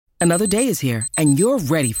Another day is here, and you're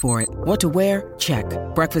ready for it. What to wear? Check.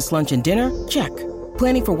 Breakfast, lunch, and dinner? Check.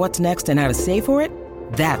 Planning for what's next and how to save for it?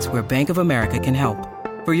 That's where Bank of America can help.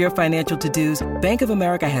 For your financial to-dos, Bank of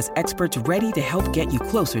America has experts ready to help get you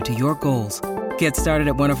closer to your goals. Get started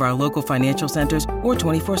at one of our local financial centers or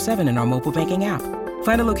 24/7 in our mobile banking app.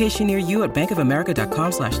 Find a location near you at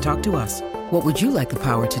bankofamerica.com/talktous. What would you like the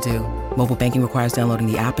power to do? Mobile banking requires downloading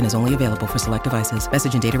the app and is only available for select devices.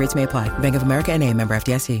 Message and data rates may apply. Bank of America N.A., member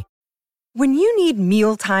FDIC. When you need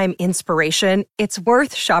mealtime inspiration, it's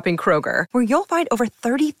worth shopping Kroger, where you'll find over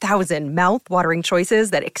 30,000 mouth-watering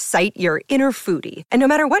choices that excite your inner foodie. And no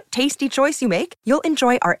matter what tasty choice you make, you'll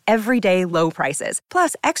enjoy our everyday low prices,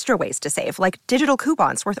 plus extra ways to save, like digital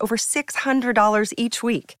coupons worth over $600 each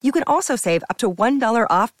week. You can also save up to $1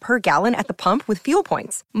 off per gallon at the pump with fuel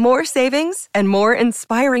points. More savings and more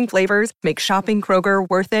inspiring flavors make shopping Kroger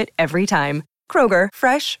worth it every time. Kroger,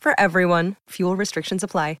 fresh for everyone. Fuel restrictions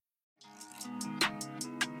apply.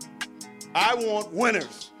 I want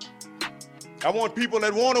winners. I want people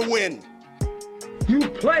that want to win. You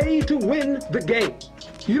play to win the game.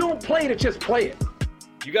 You don't play to just play it.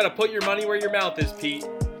 You got to put your money where your mouth is, Pete.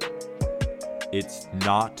 It's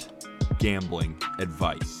not gambling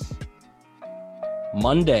advice.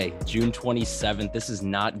 Monday, June 27th. This is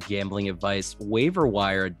not gambling advice, waiver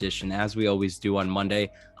wire edition, as we always do on Monday.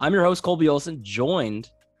 I'm your host, Colby Olson, joined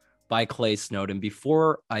by Clay Snowden.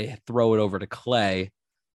 Before I throw it over to Clay,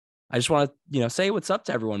 I just want to, say what's up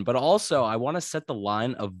to everyone, but also I want to set the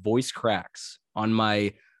line of voice cracks on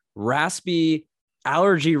my raspy,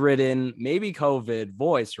 allergy-ridden, maybe COVID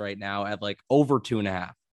voice right now at like over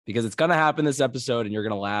 2.5, because it's going to happen this episode and you're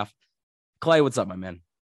going to laugh. Clay, what's up, my man?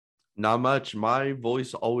 Not much. My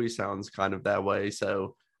voice always sounds kind of that way,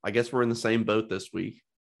 so I guess we're in the same boat this week.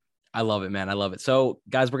 I love it, man. I love it. So,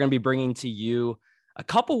 guys, we're going to be bringing to you a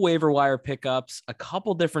couple waiver wire pickups, a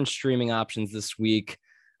couple different streaming options this week.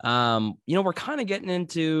 We're kind of getting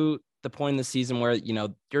into the point in the season where,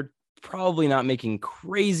 you're probably not making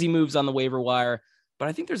crazy moves on the waiver wire, but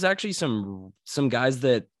I think there's actually some guys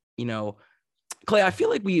that, Clay, I feel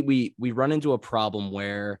like we run into a problem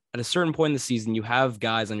where at a certain point in the season, you have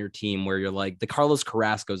guys on your team where you're like the Carlos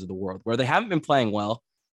Carrascos of the world, where they haven't been playing well.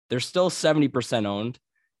 They're still 70% owned,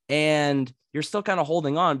 and you're still kind of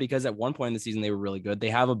holding on because at one point in the season, they were really good. They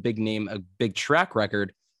have a big name, a big track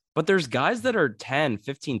record. But there's guys that are 10,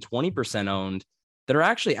 15, 20% owned that are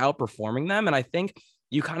actually outperforming them. And I think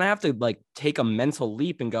you kind of have to take a mental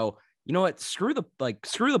leap and go, you know what, screw the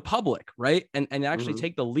public, right? And actually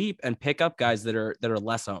take the leap and pick up guys that are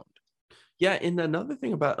less owned. Yeah. And another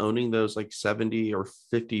thing about owning those 70 or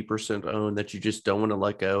 50% owned that you just don't want to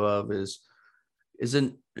let go of it's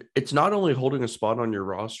not only holding a spot on your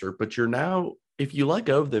roster, but you're now, if you let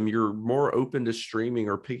go of them, you're more open to streaming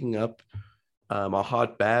or picking up a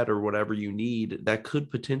hot bat or whatever you need that could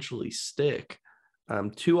potentially stick.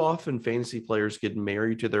 Too often fantasy players get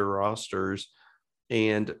married to their rosters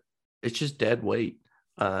and it's just dead weight.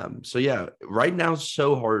 So yeah, right now it's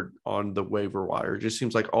so hard on the waiver wire. It just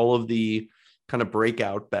seems like all of the kind of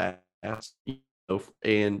breakout bats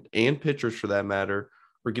and pitchers for that matter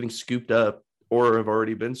are getting scooped up or have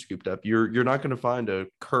already been scooped up. You're not going to find a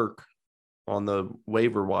Kirk on the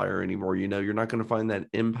waiver wire anymore. You're not going to find that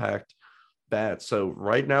impact bat. So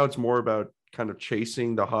right now it's more about kind of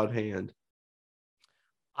chasing the hot hand.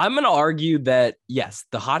 I'm going to argue that, yes,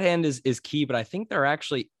 the hot hand is key, but I think there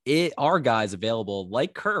actually are guys available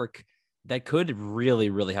like Kirk that could really,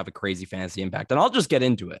 really have a crazy fantasy impact. And I'll just get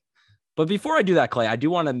into it. But before I do that, Clay, I do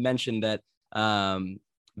want to mention that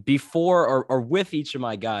before or with each of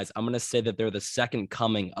my guys, I'm going to say that they're the second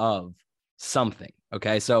coming of something.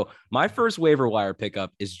 Okay. So my first waiver wire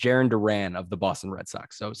pickup is Jarren Duran of the Boston Red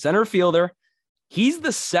Sox. So center fielder. He's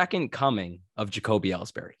the second coming of Jacoby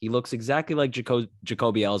Ellsbury. He looks exactly like Jacoby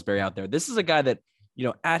Ellsbury out there. This is a guy that,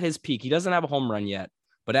 at his peak, he doesn't have a home run yet,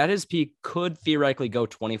 but at his peak could theoretically go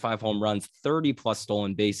 25 home runs, 30 plus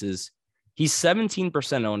stolen bases. He's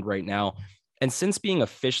 17% owned right now. And since being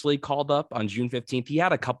officially called up on June 15th, he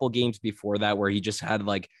had a couple games before that where he just had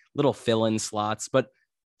little fill-in slots. But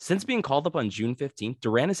since being called up on June 15th,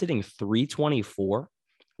 Duran is hitting .324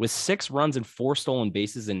 with 6 runs and 4 stolen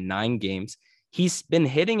bases in 9 games. He's been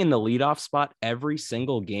hitting in the leadoff spot every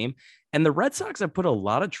single game, and the Red Sox have put a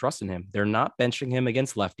lot of trust in him. They're not benching him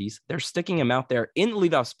against lefties. They're sticking him out there in the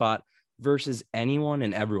leadoff spot versus anyone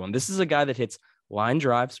and everyone. This is a guy that hits line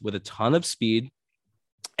drives with a ton of speed,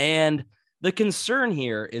 and the concern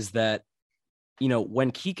here is that,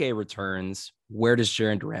 when Kike returns, where does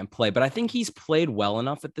Jarren Duran play? But I think he's played well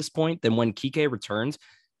enough at this point that when Kike returns,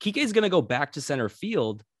 Kike is going to go back to center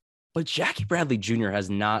field, but Jackie Bradley Jr. has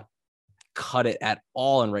not cut it at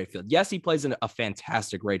all in right field. Yes, he plays in a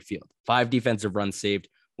fantastic right field. 5 defensive runs saved.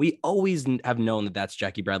 We always have known that that's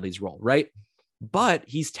Jackie Bradley's role, right? But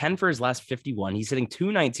he's 10 for his last 51. He's hitting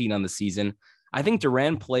 219 on the season. I think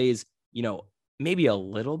Duran plays, maybe a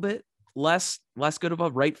little bit less good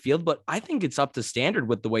above right field, but I think it's up to standard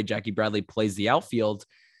with the way Jackie Bradley plays the outfield.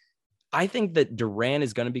 I think that Duran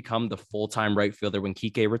is going to become the full-time right fielder when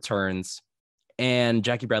Kike returns and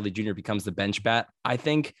Jackie Bradley Jr. becomes the bench bat. I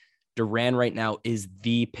think Duran right now is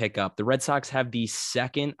the pickup. The Red Sox have the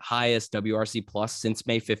second highest WRC plus since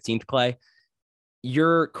May 15th, Clay.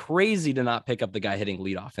 You're crazy to not pick up the guy hitting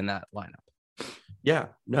leadoff in that lineup. Yeah,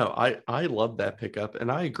 no, I love that pickup,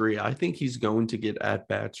 and I agree. I think he's going to get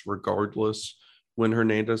at-bats regardless when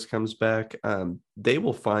Hernandez comes back. They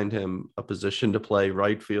will find him a position to play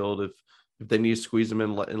right field if they need to squeeze him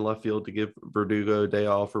in left field to give Verdugo a day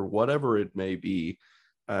off or whatever it may be.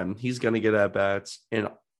 He's going to get at-bats, and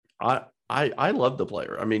I love the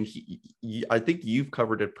player. I mean, I think you've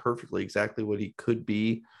covered it perfectly, exactly what he could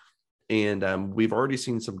be, and we've already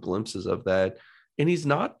seen some glimpses of that. And he's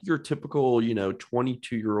not your typical,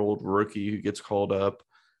 22-year-old rookie who gets called up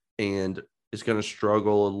and is going to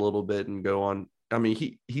struggle a little bit and go on. I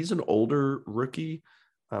mean, he's an older rookie.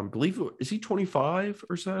 I believe, is he 25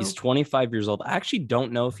 or so? He's 25 years old. I actually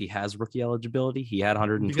don't know if he has rookie eligibility. He had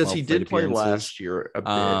 112 because he did play appearances last year a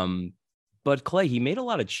bit. But Clay, he made a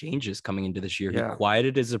lot of changes coming into this year. Yeah. He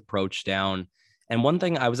quieted his approach down. And one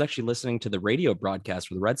thing, I was actually listening to the radio broadcast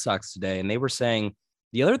for the Red Sox today, and they were saying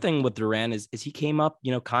the other thing with Duran is he came up,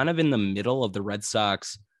 kind of in the middle of the Red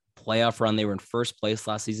Sox playoff run. They were in first place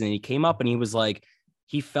last season. And he came up and he was like,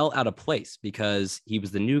 he felt out of place because he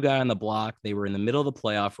was the new guy on the block. They were in the middle of the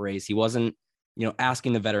playoff race. He wasn't,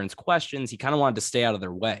 asking the veterans questions. He kind of wanted to stay out of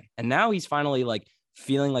their way. And now he's finally like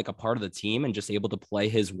feeling like a part of the team and just able to play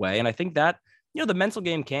his way. And I think that, the mental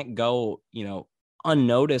game can't go,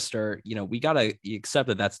 unnoticed or, we got to accept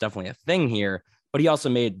that that's definitely a thing here. But he also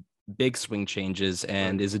made big swing changes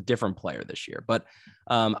and is a different player this year. But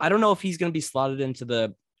I don't know if he's going to be slotted into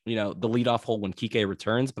the leadoff hole when Kike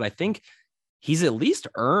returns, but I think he's at least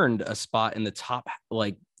earned a spot in the top,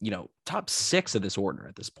 top 6 of this order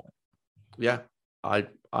at this point. Yeah, I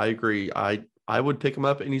agree. I would pick him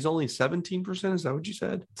up, and he's only 17%. Is that what you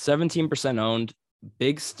said? 17% owned.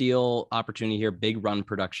 Big steal opportunity here, big run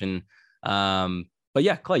production. But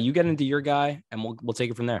yeah, Clay, you get into your guy, and we'll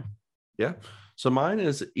take it from there. Yeah. So mine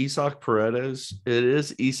is Isaac Paredes. It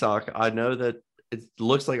is Isaac. I know that it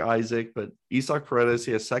looks like Isaac, but Isaac Paredes,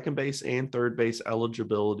 he has second base and third base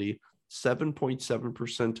eligibility,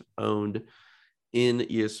 7.7% owned in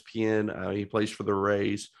ESPN. He plays for the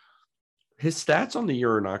Rays. His stats on the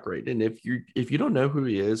year are not great. And if you don't know who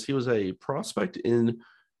he is, he was a prospect in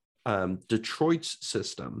Detroit's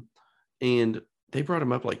system. And they brought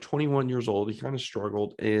him up like 21 years old. He kind of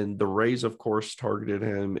struggled. And the Rays, of course, targeted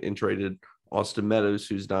him and traded Austin Meadows,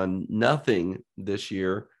 who's done nothing this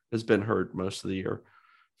year, has been hurt most of the year,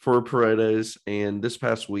 for Paredes. And this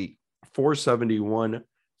past week, 471,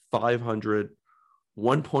 500,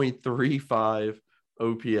 1.35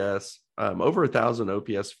 OPS, over 1,000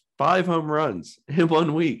 OPS, 5 home runs in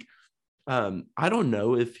 1 week. I don't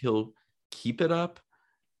know if he'll keep it up.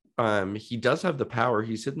 He does have the power.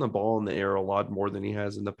 He's hitting the ball in the air a lot more than he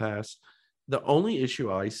has in the past. The only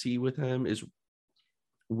issue I see with him is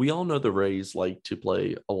we all know the Rays like to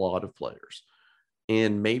play a lot of players,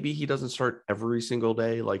 and maybe he doesn't start every single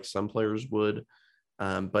day like some players would.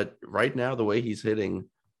 But right now, the way he's hitting,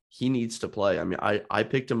 he needs to play. I mean, I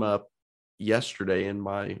picked him up yesterday in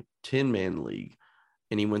my 10-man league,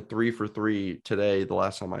 and he went 3 for 3 today, the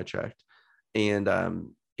last time I checked.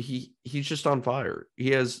 And he's just on fire.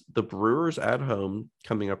 He has the Brewers at home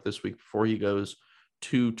coming up this week before he goes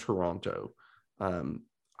to Toronto.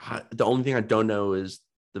 The only thing I don't know is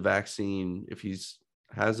the vaccine, if he's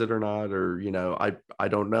has it or not, or, I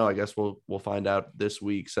don't know. I guess we'll find out this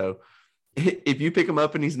week. So if you pick him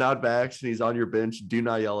up and he's not vaxxed and he's on your bench, do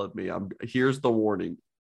not yell at me. Here's the warning.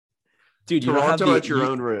 Dude, you Toronto don't have at your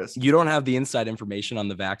own risk. You don't have the inside information on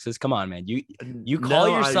the vaxes. Come on, man. You call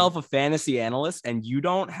yourself a fantasy analyst and you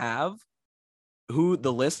don't have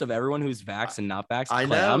the list of everyone who's vaxxed and not vaxxed. I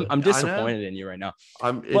know. I'm disappointed in you right now.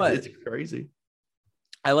 It's crazy.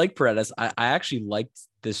 I like Paredes. I actually liked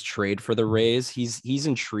this trade for the Rays. He's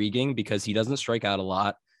intriguing because he doesn't strike out a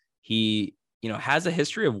lot. He, has a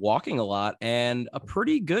history of walking a lot and a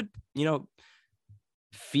pretty good,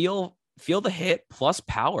 feel the hit plus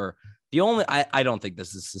power. The only, I don't think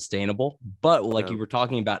this is sustainable, but like you were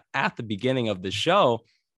talking about at the beginning of the show,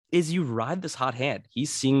 is you ride this hot hand.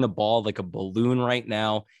 He's seeing the ball like a balloon right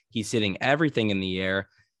now. He's hitting everything in the air.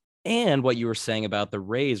 And what you were saying about the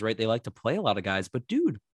Rays, right? They like to play a lot of guys, but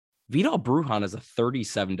dude, Vidal Brujan has a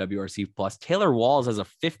 37 WRC plus. Taylor Walls has a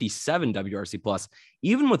 57 WRC plus.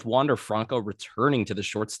 Even with Wander Franco returning to the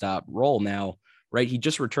shortstop role now, right? He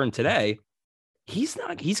just returned today. He's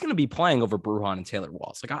going to be playing over Brujan and Taylor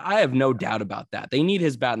Walls. Like I have no doubt about that. They need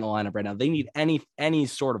his bat in the lineup right now. They need any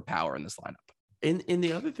sort of power in this lineup. And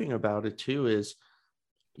the other thing about it too is,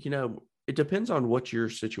 it depends on what your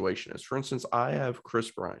situation is. For instance, I have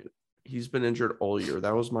Chris Bryant. He's been injured all year.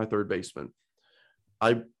 That was my third baseman.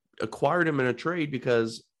 I acquired him in a trade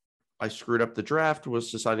because I screwed up the draft,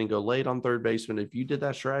 was deciding to go late on third baseman. If you did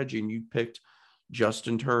that strategy and you picked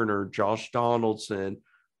Justin Turner, Josh Donaldson,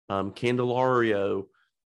 Candelario,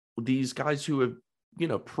 these guys who have,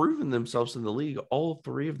 proven themselves in the league, all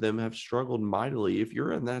three of them have struggled mightily. If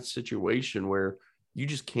you're in that situation where you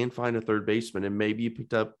just can't find a third baseman, and maybe you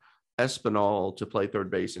picked up Espinal to play third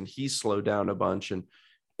base and he's slowed down a bunch, and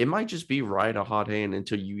it might just be right a hot hand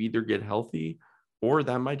until you either get healthy, or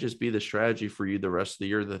that might just be the strategy for you the rest of the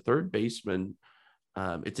year. The third baseman,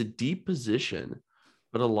 it's a deep position,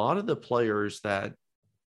 but a lot of the players that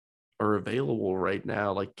are available right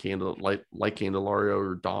now, like Candelario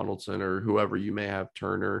or Donaldson or whoever you may have,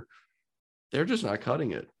 Turner, they're just not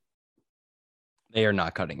cutting it. They are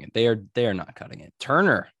not cutting it. They are not cutting it.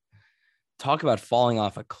 Turner, talk about falling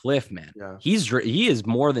off a cliff, man. Yeah. He is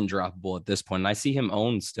more than droppable at this point. And I see him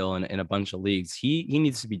owned still in a bunch of leagues. He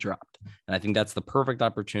needs to be dropped. And I think that's the perfect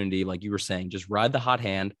opportunity. Like you were saying, just ride the hot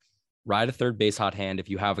hand, ride a third base hot hand if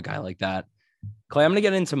you have a guy like that. Clay, I'm going to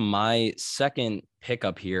get into my second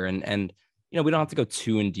pickup here. And we don't have to go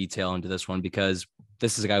too in detail into this one because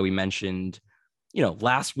this is a guy we mentioned,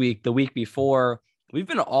 last week, the week before. We've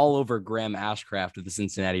been all over Graham Ashcraft of the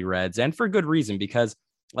Cincinnati Reds, and for good reason, because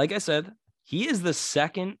like I said, he is the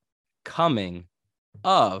second coming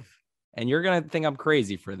of, and you're going to think I'm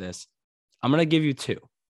crazy for this, I'm going to give you two.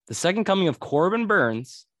 The second coming of Corbin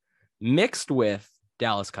Burns mixed with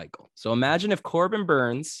Dallas Keuchel. So imagine if Corbin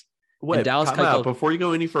Burns and Dallas Keuchel... Before you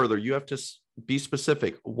go any further, you have to be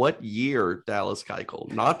specific. What year Dallas Keuchel?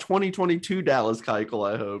 Not 2022 Dallas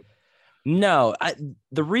Keuchel, I hope. No,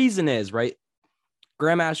 the reason is, right,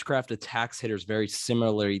 Graham Ashcraft attacks hitters very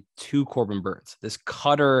similarly to Corbin Burns. This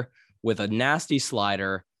cutter with a nasty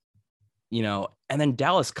slider, and then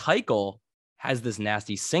Dallas Keuchel has this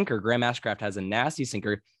nasty sinker. Graham Ashcraft has a nasty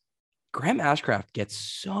sinker. Graham Ashcraft gets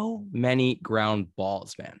so many ground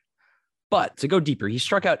balls, man. But to go deeper, he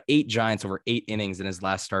struck out 8 Giants over 8 innings in his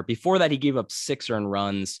last start. Before that, he gave up 6 earned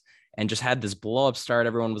runs and just had this blow up start.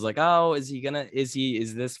 Everyone was like, oh, is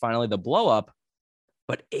this finally the blow up?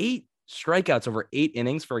 But 8 strikeouts over 8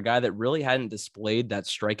 innings for a guy that really hadn't displayed that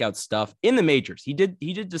strikeout stuff in the majors. He did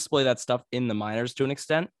display that stuff in the minors to an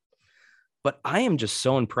extent, but I am just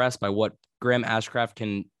so impressed by what Graham Ashcraft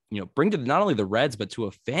can, bring to not only the Reds, but to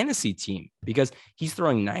a fantasy team, because he's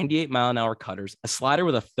throwing 98-mile-an-hour cutters, a slider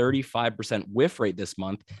with a 35% whiff rate this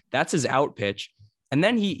month. That's his out pitch. And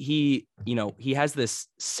then he has this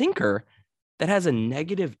sinker that has a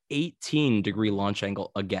negative 18-degree launch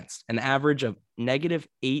angle against, an average of negative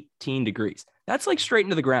 18 degrees. That's like straight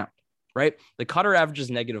into the ground, right? The cutter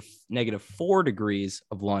averages negative 4 degrees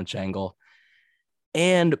of launch angle.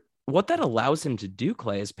 And what that allows him to do,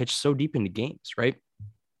 Clay, is pitch so deep into games, right?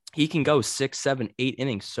 He can go 6, 7, 8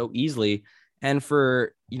 innings so easily. And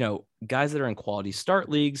for, guys that are in quality start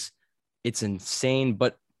leagues, it's insane.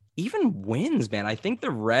 But even wins, man, I think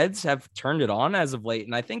the Reds have turned it on as of late.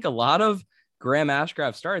 And I think a lot of Graham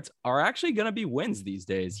Ashcraft starts are actually going to be wins these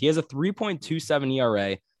days. He has a 3.27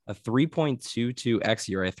 ERA, a 3.22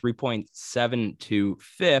 xERA, 3.72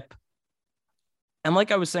 FIP. And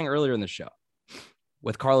like I was saying earlier in the show,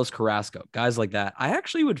 with Carlos Carrasco, guys like that, I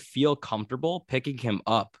actually would feel comfortable picking him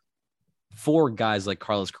up for guys like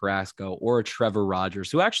Carlos Carrasco or Trevor Rogers,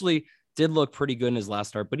 who actually did look pretty good in his last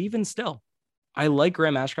start. But even still, I like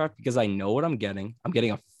Graham Ashcraft because I know what I'm getting. I'm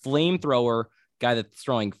getting a flamethrower guy that's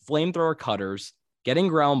throwing flamethrower cutters, getting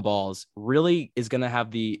ground balls, really is going to have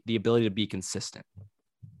the ability to be consistent.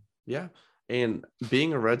 Yeah. And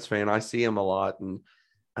being a Reds fan, I see him a lot.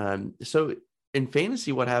 And so in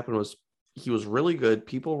fantasy, what happened was he was really good.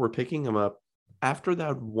 People were picking him up. After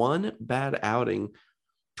that one bad outing,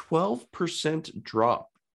 12% drop.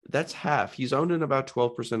 That's half. He's owned in about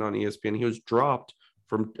 12% on ESPN. He was dropped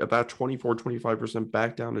from about 24, 25%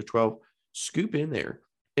 back down to 12. Scoop in there.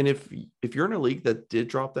 And if you're in a league that did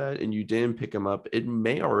drop that and you didn't pick him up, it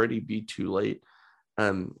may already be too late.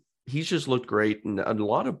 He's just looked great. And a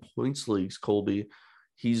lot of points leagues, Colby,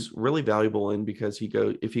 he's really valuable in because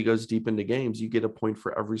if he goes deep into games, you get a point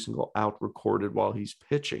for every single out recorded while he's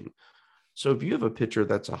pitching. So if you have a pitcher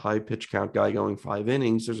that's a high pitch count guy going 5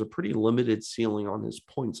 innings, there's a pretty limited ceiling on his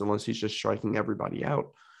points unless he's just striking everybody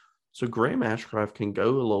out. So Graham Ashcraft can go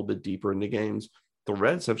a little bit deeper into games. The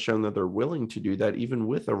Reds have shown that they're willing to do that even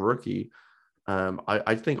with a rookie.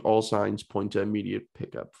 I think all signs point to immediate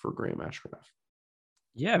pickup for Graham Ashcraft.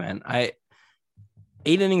 Yeah, man. 8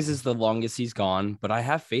 innings is the longest he's gone, but I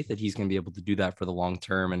have faith that he's going to be able to do that for the long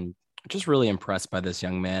term, and just really impressed by this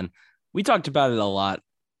young man. We talked about it a lot,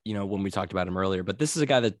 when we talked about him earlier, but this is a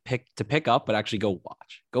guy that pick up, but actually go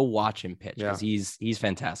watch him pitch, because he's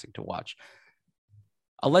fantastic to watch.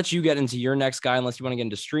 I'll let you get into your next guy unless you want to get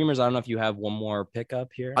into streamers. I don't know if you have one more pickup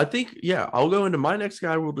here. I think, I'll go into my next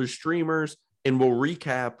guy. We'll do streamers and we'll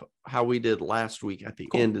recap how we did last week at the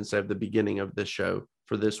end instead of the beginning of this show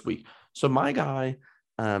for this week. So my guy,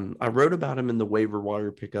 I wrote about him in the waiver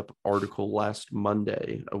wire pickup article last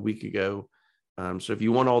Monday, a week ago. So if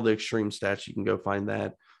you want all the extreme stats, you can go find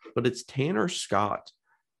that. But it's Tanner Scott,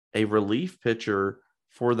 a relief pitcher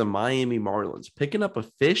for the Miami Marlins, picking up a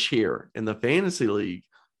fish here in the fantasy league.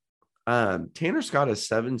 Tanner Scott has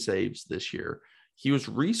 7 saves this year. He was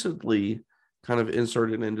recently kind of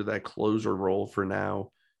inserted into that closer role for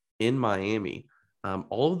now in Miami.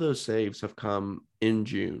 All of those saves have come in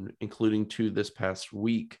June, including 2 this past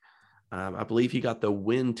week. I believe he got the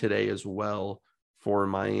win today as well for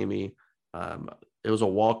Miami. It was a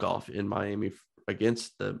walk-off in Miami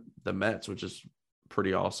against the Mets, which is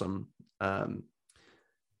pretty awesome.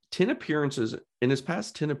 10 appearances in his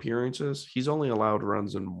past 10 appearances, he's only allowed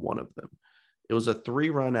runs in 1 of them. It was a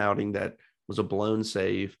 3-run outing that was a blown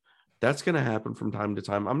save. That's going to happen from time to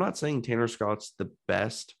time. I'm not saying Tanner Scott's the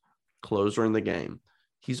best closer in the game.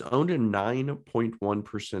 He's owned in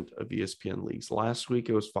 9.1% of ESPN leagues. Last week,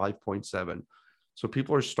 it was 5.7. So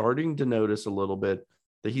people are starting to notice a little bit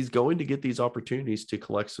that he's going to get these opportunities to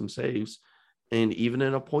collect some saves. And even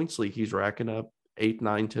in a points league, he's racking up 8,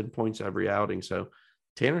 9, 10 points every outing. So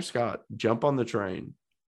Tanner Scott, jump on the train.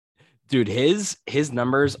 Dude, his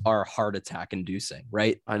numbers are heart attack inducing,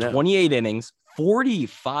 right? I know. 28 innings,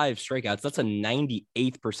 45 strikeouts. That's a 98th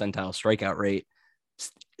percentile strikeout rate.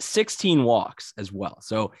 16 walks as well.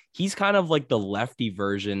 So he's kind of like the lefty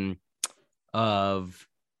version of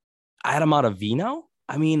Adam Ottavino.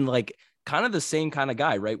 I mean, like kind of the same kind of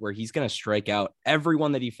guy, right? Where he's going to strike out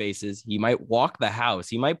everyone that he faces. He might walk the house.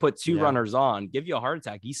 He might put 2 runners on, give you a heart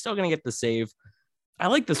attack. He's still going to get the save. I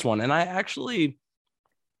like this one. And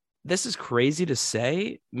this is crazy to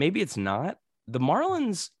say. Maybe it's not. The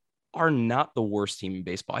Marlins are not the worst team in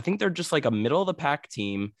baseball. I think they're just like a middle of the pack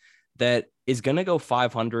team that is going to go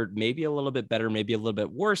 500, maybe a little bit better, maybe a little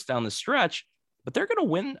bit worse down the stretch, but they're going to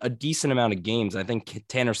win a decent amount of games. I think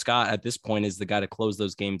Tanner Scott at this point is the guy to close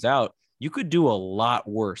those games out. You could do a lot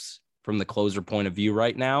worse from the closer point of view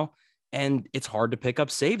right now. And it's hard to pick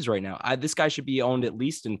up saves right now. This guy should be owned at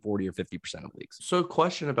least in 40 or 50% of leagues. So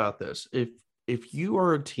question about this. If you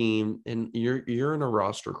are a team and you're in a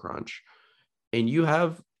roster crunch and you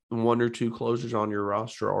have 1 or 2 closers on your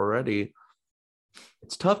roster already,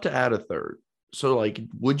 it's tough to add a third. So like,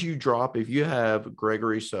 would you drop, if you have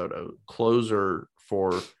Gregory Soto, closer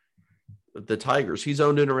for the Tigers, he's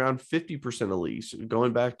owned in around 50% of leagues,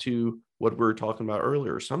 going back to what we were talking about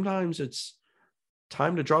earlier. Sometimes it's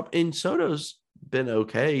time to drop. And Soto's been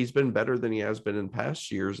okay. He's been better than he has been in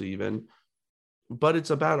past years even. But it's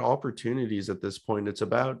about opportunities at this point. It's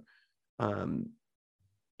about,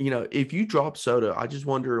 if you drop Soto, I just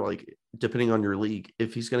wonder, like, depending on your league,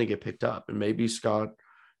 if he's going to get picked up. And maybe Scott,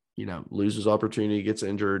 loses opportunity, gets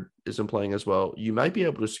injured, isn't playing as well. You might be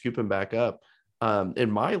able to scoop him back up.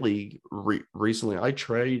 In my league recently, I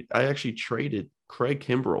actually traded Craig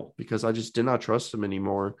Kimbrell because I just did not trust him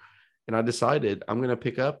anymore. And I decided I'm going to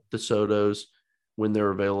pick up the Sotos when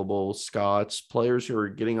they're available, Scotts, players who are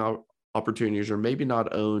getting opportunities or maybe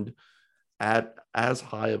not owned at as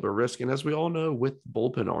high of a risk. And as we all know, with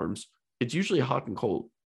bullpen arms, it's usually hot and cold.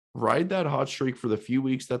 Ride that hot streak for the few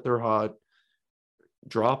weeks that they're hot,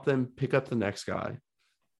 drop them, pick up the next guy.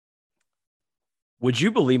 Would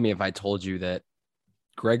you believe me if I told you that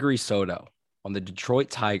Gregory Soto on the Detroit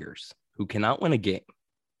Tigers, who cannot win a game,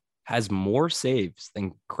 has more saves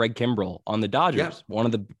than Craig Kimbrell on the Dodgers, one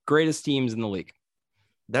of the greatest teams in the league?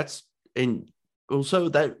 So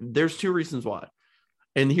there's 2 reasons why.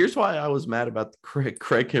 And here's why I was mad about Craig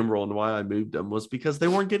Kimbrell and why I moved him was because they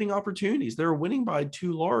weren't getting opportunities. They were winning by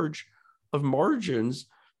too large of margins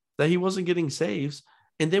that he wasn't getting saves.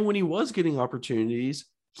 And then when he was getting opportunities,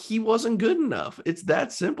 he wasn't good enough. It's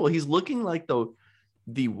that simple. He's looking like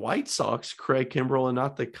the White Sox Craig Kimbrell and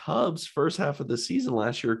not the Cubs first half of the season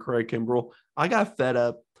last year, Craig Kimbrell. I got fed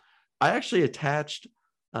up. I actually attached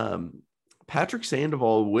Patrick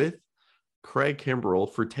Sandoval with Craig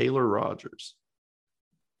Kimbrell for Taylor Rogers.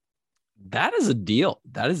 That is a deal.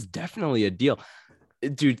 That is definitely a deal.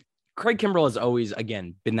 Dude, Craig Kimbrell has always,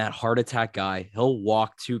 again, been that heart attack guy. He'll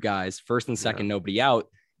walk two guys, first and second, nobody out.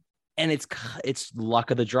 And it's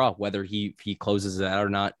luck of the draw, whether he closes it out or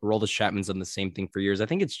not. Roldis Chapman's done the same thing for years. I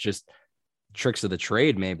think it's just tricks of the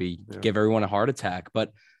trade, maybe give everyone a heart attack.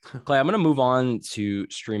 But Clay, I'm going to move on to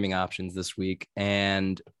streaming options this week.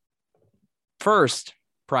 And first,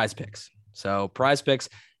 Prize Picks. So Prize Picks,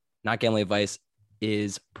 not gambling advice,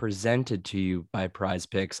 is presented to you by Prize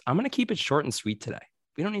Picks. I'm going to keep it short and sweet today.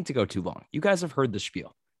 We don't need to go too long. You guys have heard the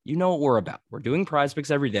spiel. You know what we're about. We're doing Prize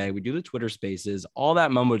Picks every day. We do the Twitter Spaces, all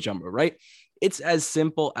that mumbo jumbo, right? It's as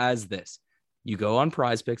simple as this. You go on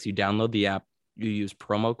Prize Picks, you download the app, you use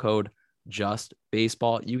promo code Just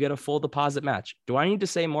Baseball, you get a full deposit match. Do I need to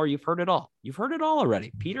say more? You've heard it all. You've heard it all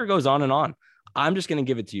already. Peter goes on and on. I'm just going to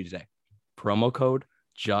give it to you today. Promo code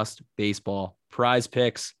Just Baseball, Prize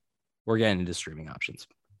Picks. We're getting into streaming options.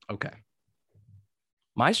 Okay.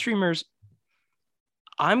 My streamers,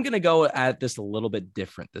 I'm going to go at this a little bit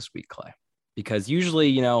different this week, Clay, because usually,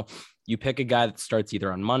 you pick a guy that starts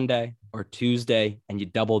either on Monday or Tuesday and you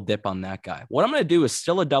double dip on that guy. What I'm going to do is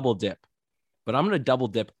still a double dip, but I'm going to double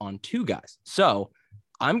dip on two guys. So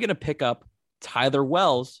I'm going to pick up Tyler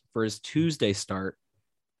Wells for his Tuesday start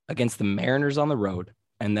against the Mariners on the road.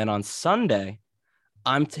 And then on Sunday,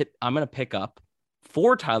 I'm going to pick up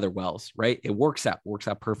for Tyler Wells, right? It works out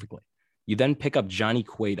perfectly. You then pick up Johnny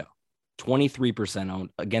Cueto, 23%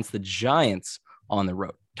 owned against the Giants on the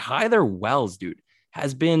road. Tyler Wells, dude,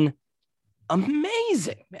 has been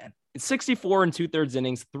amazing, man. It's 64 and 2/3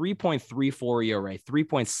 innings, 3.34 ERA,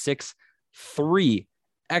 3.63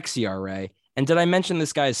 xERA. And did I mention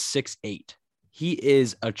this guy is 6'8"? He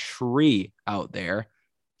is a tree out there.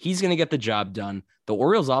 He's going to get the job done. The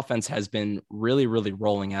Orioles offense has been really, really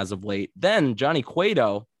rolling as of late. Then Johnny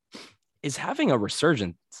Cueto is having a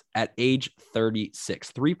resurgence at age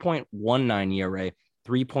 36, 3.19 ERA,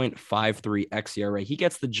 3.53 xERA. He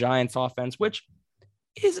gets the Giants offense, which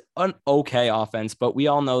is an okay offense, but we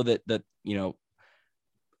all know that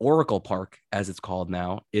Oracle Park, as it's called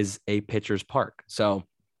now, is a pitcher's park. So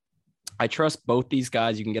I trust both these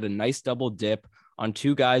guys. You can get a nice double dip on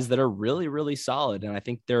two guys that are really, really solid. And I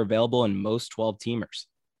think they're available in most 12 teamers.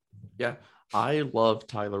 Yeah. I love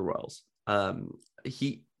Tyler Wells.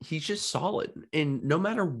 He's just solid. And no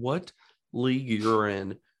matter what league you're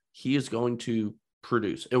in, he is going to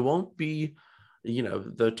produce. It won't be,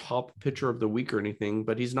 the top pitcher of the week or anything,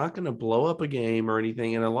 but he's not going to blow up a game or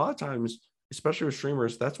anything. And a lot of times, especially with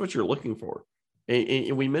streamers, that's what you're looking for.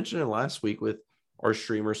 And we mentioned it last week with our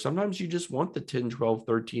streamers. Sometimes you just want the 10, 12,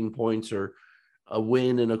 13 points or a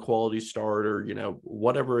win and a quality start or,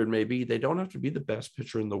 whatever it may be. They don't have to be the best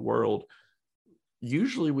pitcher in the world.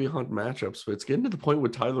 Usually we hunt matchups, but it's getting to the point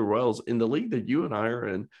with Tyler Wells in the league that you and I are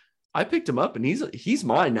in. I picked him up and he's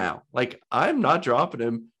mine now. Like, I'm not dropping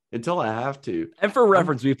him until I have to. And for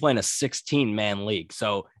reference, we play in a 16-man league.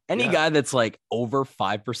 So any guy that's like over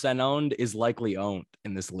 5% owned is likely owned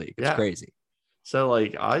in this league. It's crazy. So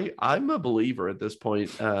like I'm a believer at this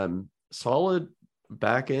point. Solid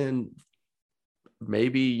back end,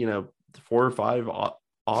 maybe 4 or 5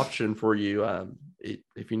 option for you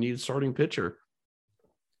if you need a starting pitcher.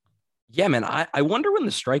 Yeah, man. I wonder when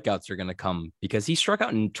the strikeouts are going to come, because he struck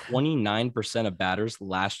out in 29% of batters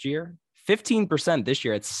last year, 15% this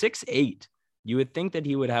year at 6'8". You would think that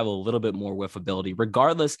he would have a little bit more whiffability.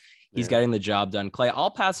 Regardless, he's getting the job done. Clay,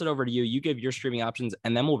 I'll pass it over to you. You give your streaming options,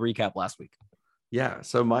 and then we'll recap last week. Yeah,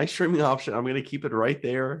 so my streaming option, I'm going to keep it right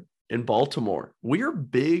there in Baltimore. We are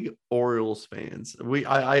big Orioles fans.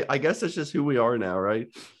 I guess that's just who we are now, right?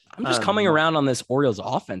 I'm just coming around on this Orioles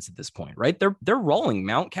offense at this point, right? They're rolling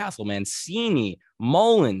Mountcastle, Mancini,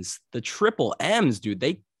 Mullins, the triple M's, dude.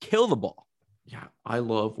 They kill the ball. Yeah, I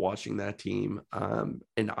love watching that team.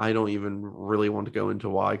 And I don't even really want to go into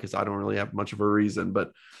why, because I don't really have much of a reason.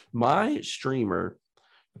 But my streamer,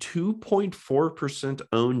 2.4%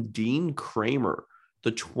 owned Dean Kramer,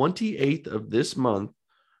 the 28th of this month,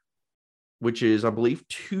 which is, I believe,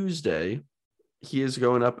 Tuesday. He is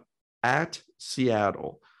going up at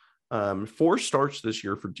Seattle. 4 starts this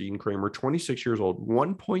year for Dean Kramer, 26 years old,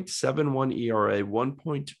 1.71 ERA,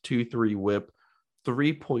 1.23 whip,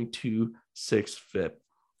 3.26 FIP.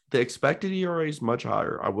 The expected ERA is much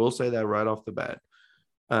higher. I will say that right off the bat.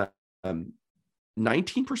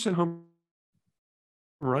 19% home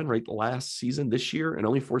run rate last season. This year, and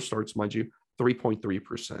only 4 starts, mind you,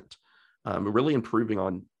 3.3%. Really improving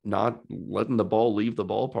on not letting the ball leave the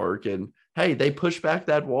ballpark. And hey, they push back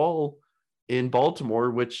that wall in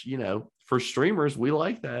Baltimore, which, for streamers, we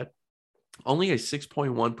like that. only a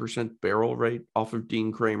 6.1% barrel rate off of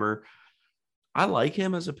Dean Kramer. I like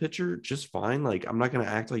him as a pitcher just fine. Like, I'm not going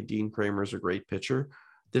to act like Dean Kramer is a great pitcher.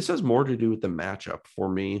 This has more to do with the matchup for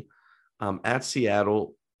me at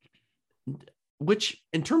Seattle, which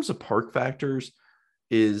in terms of park factors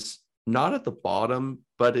is not at the bottom,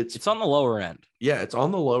 but it's on the lower end. Yeah, it's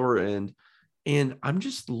on the lower end. And I'm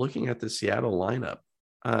just looking at the Seattle lineup.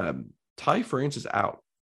 Ty France is out.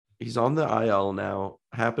 He's on the IL now.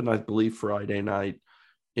 Happened, I believe, Friday night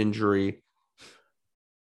injury.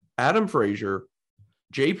 Adam Frazier,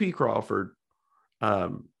 JP Crawford,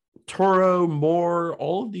 Toro, Moore,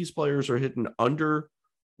 all of these players are hitting under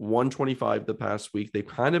 125 the past week. They've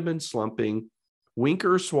kind of been slumping.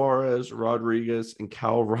 Winker, Suarez, Rodriguez, and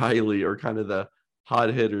Cal Riley are kind of the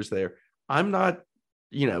hot hitters there. I'm not,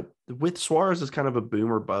 with Suarez as kind of a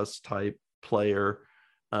boomer bust type player.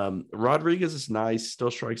 Rodriguez is nice,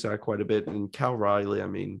 still strikes out quite a bit. And Cal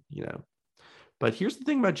Riley, But here's the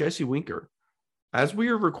thing about Jesse Winker. As we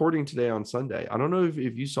are recording today on Sunday, I don't know if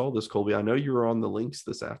you saw this, Colby. I know you were on the links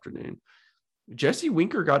this afternoon. Jesse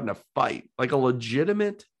Winker got in a fight, like a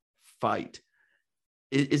legitimate fight.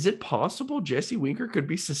 Is it possible Jesse Winker could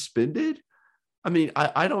be suspended? I mean,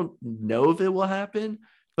 I don't know if it will happen,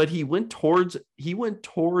 but he went towards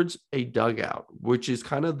a dugout, which is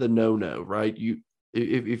kind of the no-no, right?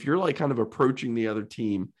 If you're like kind of approaching the other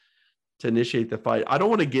team to initiate the fight. I don't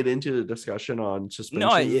want to get into the discussion on suspension.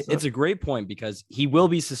 No, it's a great point because he will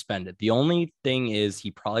be suspended. The only thing is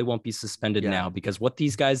he probably won't be suspended now because what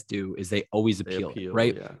these guys do is they always appeal it,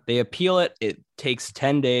 right? Yeah. They appeal it. It takes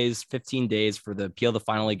 10 days, 15 days for the appeal to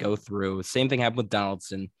finally go through. Same thing happened with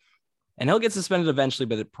Donaldson. And he'll get suspended eventually,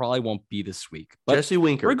 but it probably won't be this week. But Jesse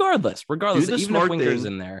Winker. Regardless, even if Winker's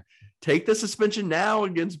in there. Take the suspension now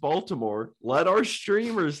against Baltimore. Let our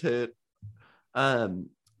streamers hit.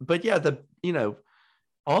 But yeah,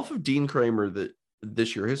 off of Dean Kramer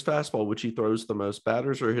this year, his fastball, which he throws the most,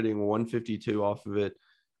 batters are hitting 152 off of it.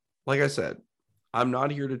 Like I said, I'm not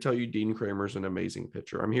here to tell you Dean Kramer's an amazing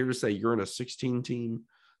pitcher. I'm here to say you're in a 16-team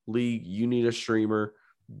league. You need a streamer.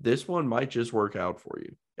 This one might just work out for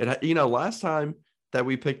you. And, last time that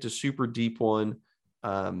we picked a super deep one,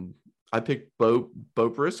 I picked Bo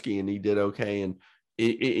Brisky and he did okay. And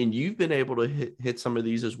you've been able to hit some of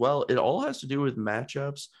these as well. It all has to do with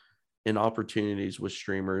matchups and opportunities with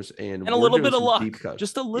streamers and a little bit of luck,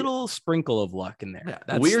 just a little sprinkle of luck in there. Yeah.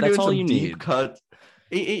 That's all you need. Cut.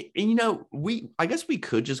 I guess we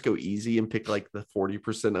could just go easy and pick like the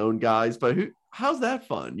 40% owned guys, but how's that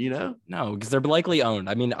fun? No, because they're likely owned.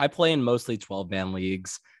 I mean, I play in mostly 12-man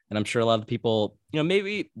leagues, and I'm sure a lot of people,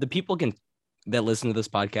 maybe the people that listen to this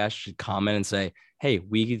podcast should comment and say, hey,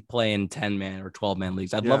 we play in 10-man or 12-man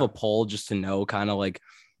leagues. I'd love a poll just to know kind of like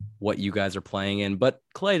what you guys are playing in. But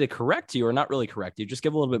Clay, to correct you, or not really correct you, just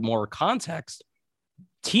give a little bit more context.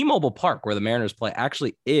 T-Mobile Park, where the Mariners play,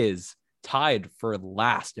 actually is tied for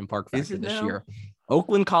last in park factor this year.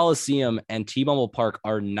 Oakland Coliseum and T-Mobile Park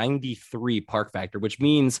are 93 park factor, which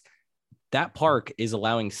means that park is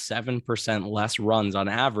allowing 7% less runs on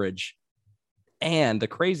average. And the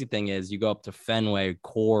crazy thing is you go up to Fenway,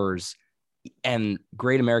 Coors, and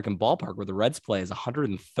Great American Ballpark, where the Reds play, is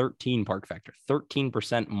 113 park factor,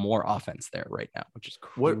 13% more offense there right now, which is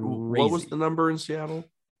crazy. What was the number in Seattle?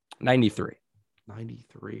 93.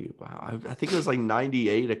 93. Wow. I think it was like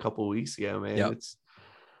 98 a couple of weeks ago, man. Yep. It's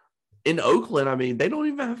in Oakland. I mean, they don't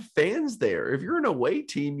even have fans there. If you're an away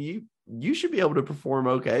team, you should be able to perform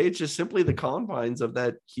okay. It's just simply the confines of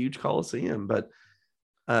that huge Coliseum. But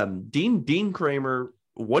Dean Kramer,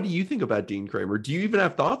 what do you think about Dean Kramer? Do you even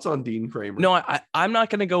have thoughts on Dean Kramer? No, I'm not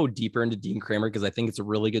going to go deeper into Dean Kramer because I think it's a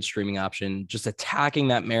really good streaming option. Just attacking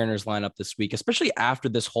that Mariners lineup this week, especially after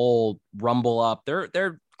this whole rumble up.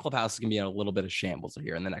 Their clubhouse is going to be in a little bit of shambles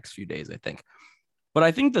here in the next few days, I think. But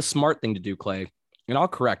I think the smart thing to do, Clay, and I'll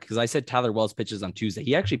correct because I said Tyler Wells pitches on Tuesday.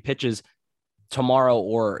 He actually pitches tomorrow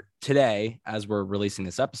or today as we're releasing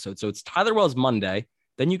this episode. So it's Tyler Wells Monday.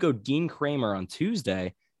 Then you go Dean Kramer on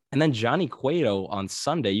Tuesday. And then Johnny Cueto on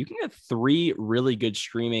Sunday. You can get 3 really good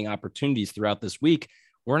streaming opportunities throughout this week.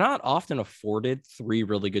 We're not often afforded 3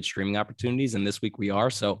 really good streaming opportunities, and this week we are.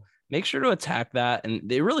 So make sure to attack that.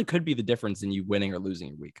 And it really could be the difference in you winning or losing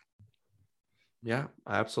your week. Yeah,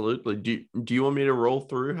 absolutely. Do you want me to roll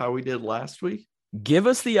through how we did last week? Give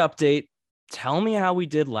us the update. Tell me how we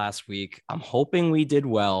did last week. I'm hoping we did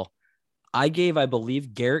well. I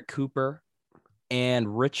believe, Garrett Cooper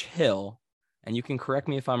and Rich Hill. And you can correct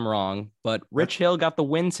me if I'm wrong, but Rich Hill got the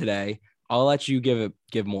win today. I'll let you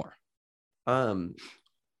give more.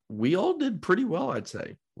 We all did pretty well, I'd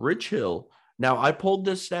say. Rich Hill. Now, I pulled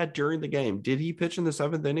this stat during the game. Did he pitch in the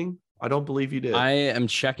 7th inning I don't believe he did. I am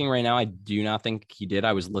checking right now. I do not think he did.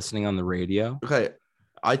 I was listening on the radio. Okay.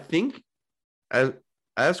 I think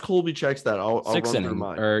as Colby checks that, I'll run through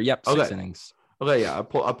mine. Six innings. Okay, yeah.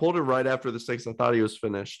 I pulled it right after the sixth. I thought he was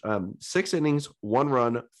finished. 6 innings, 1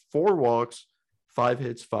 run, 4 walks, 5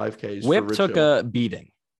 hits, 5 Ks. Whip took a beating,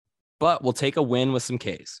 but we'll take a win with some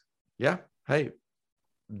Ks. Yeah. Hey,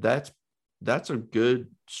 that's a good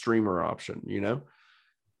streamer option, you know?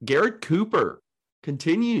 Garrett Cooper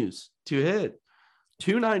continues to hit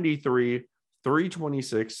 293,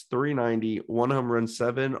 326, 390, 1 home run,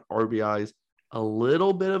 7 RBIs. A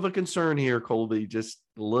little bit of a concern here, Colby. Just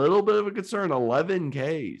a little bit of a concern. 11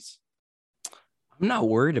 Ks. I'm not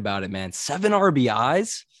worried about it, man. 7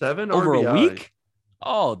 RBIs? 7 over RBIs. a week?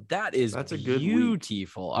 Oh, that's a good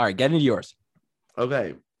beautiful. All right, get into yours.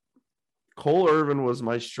 Okay. Cole Irvin was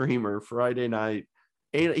my streamer Friday night,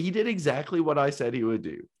 and he did exactly what I said he would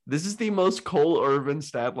do. This is the most Cole Irvin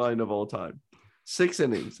stat line of all time. 6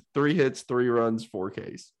 innings, 3 hits, 3 runs, 4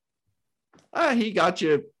 Ks. He got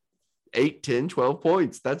you 8, 10, 12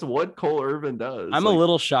 points. That's what Cole Irvin does. I'm a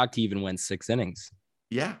little shocked he even went 6 innings.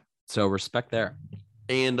 Yeah. So respect there.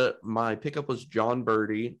 And my pickup was John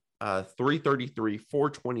Birdie, 333,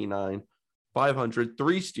 429, 500,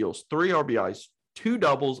 3 steals, 3 RBIs, 2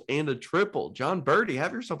 doubles, and a triple. John Birdie,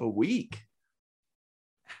 have yourself a week.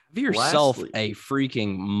 Have yourself Lastly, a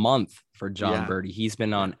freaking month for John Birdie. He's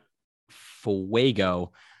been on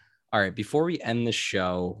Fuego. All right, before we end the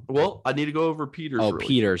show. Well, I need to go over Peters. Oh,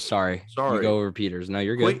 Peters. Sorry. You go over Peters. No,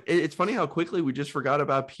 you're good. It's funny how quickly we just forgot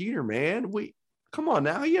about Peter, man. Come on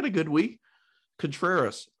now. He had a good week.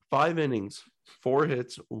 Contreras, 5 innings, 4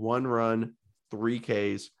 hits, 1 run, 3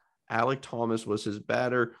 Ks. Alec Thomas was his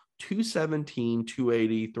batter, 217,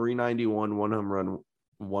 280, 391, 1 home run,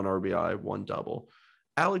 1 RBI, 1 double.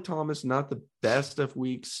 Alec Thomas, not the best of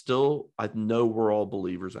weeks. Still, I know we're all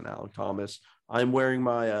believers in Alec Thomas. I'm wearing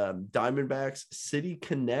my Diamondbacks City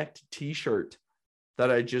Connect t-shirt that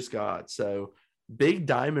I just got. So big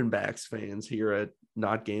Diamondbacks fans here at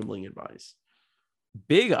Not Gambling Advice.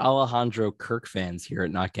 Big Alejandro Kirk fans here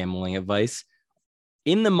at Not Gambling Advice.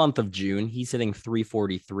 In the month of June, he's hitting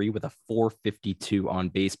 343 with a 452 on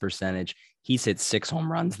base percentage. He's hit 6 home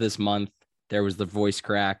runs this month. There was the voice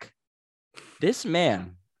crack. This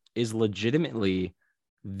man is legitimately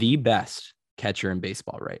the best catcher in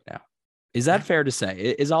baseball right now. Is that fair to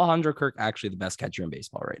say? Is Alejandro Kirk actually the best catcher in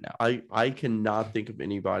baseball right now? I cannot think of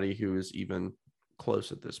anybody who is even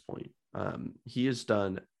close at this point. He has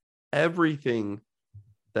done everything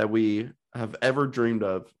that we have ever dreamed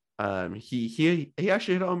of. He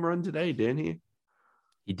actually hit a home run today, didn't he?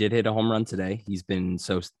 He did hit a home run today. He's been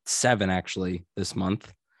 7 actually this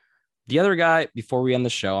month. The other guy, before we end the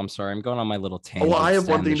show, I'm sorry, I'm going on my little tangent. Oh, I have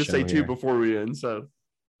one thing to say too before we end. So,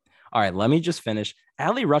 all right, let me just finish.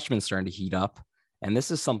 Adley Rutschman's starting to heat up, and this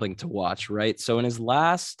is something to watch, right? So in his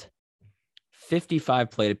last 55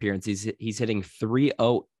 plate appearances, he's hitting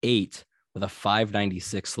 308 with a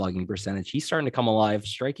 596 slugging percentage. He's starting to come alive,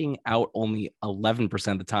 striking out only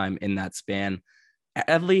 11% of the time in that span.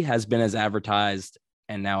 Adley has been as advertised,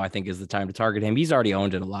 and now I think is the time to target him. He's already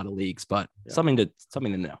owned in a lot of leagues, but something to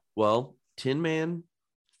know. Well, Tin Man,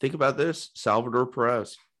 think about this. Salvador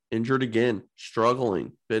Perez, injured again,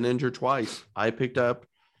 struggling, been injured twice. I picked up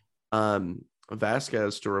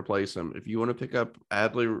Vasquez to replace him. If you want to pick up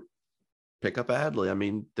Adley, pick up Adley. I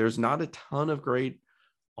mean, there's not a ton of great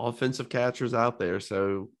offensive catchers out there,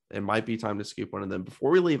 so it might be time to scoop one of them.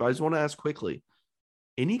 Before we leave, I just want to ask quickly,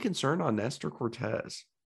 any concern on Nestor Cortez?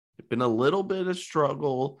 It's been a little bit of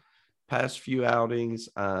struggle past few outings,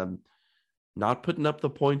 not putting up the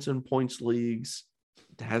points in points leagues,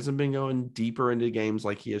 hasn't been going deeper into games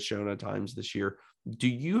like he has shown at times this year. Do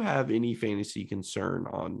you have any fantasy concern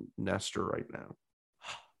on Nestor right now?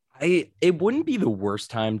 It wouldn't be the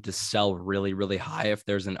worst time to sell really, really high if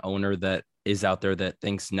there's an owner that is out there that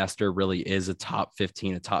thinks Nestor really is a top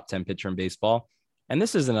 15, a top 10 pitcher in baseball. And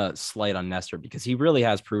this isn't a slight on Nestor because he really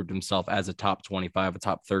has proved himself as a top 25, a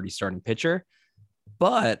top 30 starting pitcher.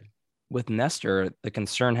 But with Nestor, the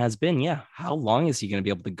concern has been, how long is he going to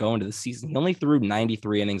be able to go into the season? He only threw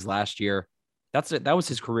 93 innings last year. That's it. That was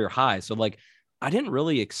his career high. So I didn't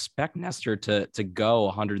really expect Nestor to go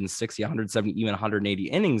 160, 170, even 180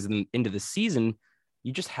 innings into the season.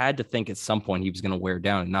 You just had to think at some point he was going to wear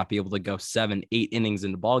down and not be able to go 7, 8 innings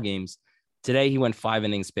into ball games. Today, he went 5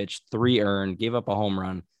 innings pitched, 3 earned, gave up a home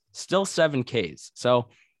run, still 7 Ks. So,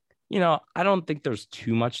 I don't think there's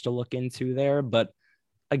too much to look into there. But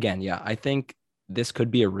again, I think this could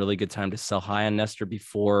be a really good time to sell high on Nestor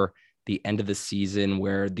before the end of the season,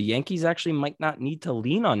 where the Yankees actually might not need to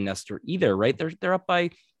lean on Nestor either, right? They're up by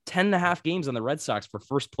 10.5 games on the Red Sox for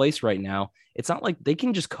first place right now. It's not like they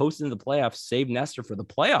can just coast into the playoffs, save Nestor for the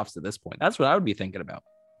playoffs at this point. That's what I would be thinking about.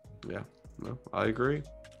 Yeah, no, I agree.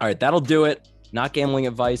 All right, that'll do it. Not Gambling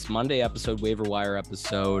Advice, Monday episode, waiver wire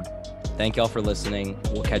episode. Thank y'all for listening.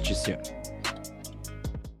 We'll catch you soon.